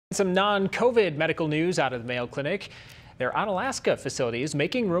Some non-COVID medical news out of the Mayo Clinic. Their Onalaska facility is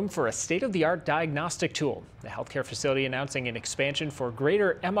making room for a state-of-the-art diagnostic tool. The healthcare facility announcing an expansion for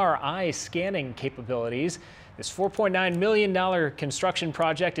greater MRI scanning capabilities. This $4.9 million construction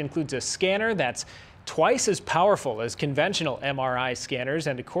project includes a scanner that's twice as powerful as conventional MRI scanners,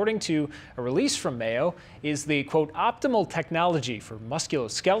 and according to a release from Mayo, is the, quote, optimal technology for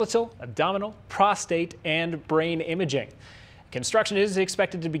musculoskeletal, abdominal, prostate, and brain imaging. Construction is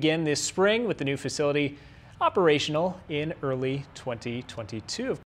expected to begin this spring, with the new facility operational in early 2022.